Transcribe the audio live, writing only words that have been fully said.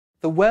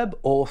The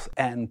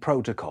WebAuthn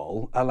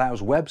protocol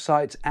allows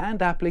websites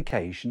and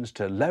applications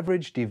to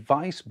leverage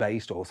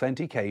device-based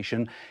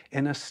authentication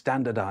in a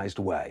standardized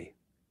way.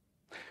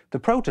 The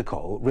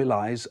protocol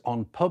relies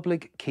on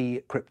public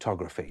key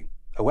cryptography.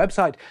 A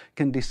website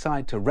can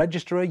decide to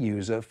register a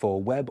user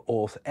for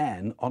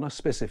WebAuthn on a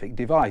specific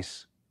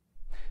device.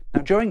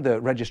 Now, during the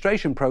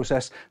registration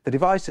process, the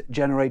device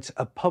generates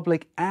a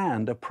public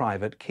and a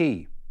private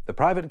key. The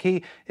private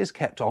key is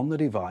kept on the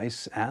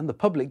device and the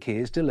public key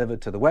is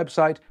delivered to the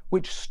website,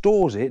 which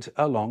stores it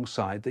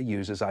alongside the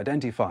user's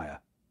identifier.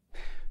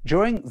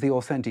 During the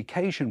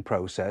authentication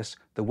process,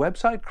 the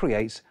website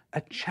creates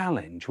a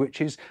challenge,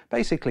 which is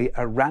basically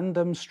a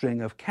random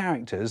string of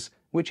characters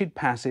which it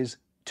passes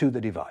to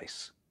the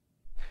device.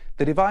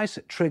 The device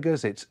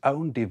triggers its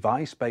own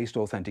device-based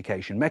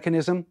authentication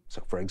mechanism,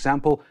 so for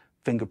example,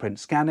 fingerprint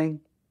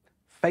scanning,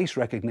 face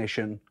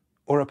recognition,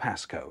 or a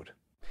passcode.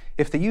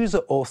 If the user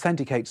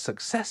authenticates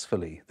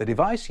successfully, the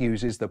device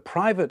uses the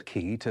private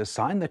key to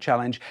sign the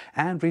challenge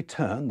and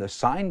return the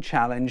signed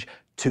challenge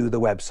to the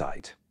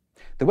website.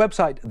 The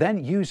website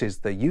then uses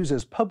the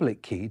user's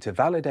public key to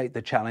validate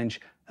the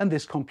challenge, and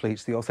this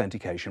completes the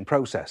authentication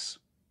process.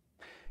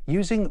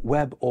 Using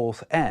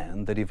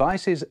WebAuthn, the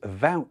device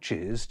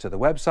vouches to the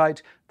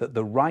website that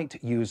the right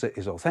user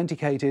is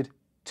authenticated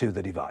to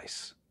the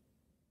device.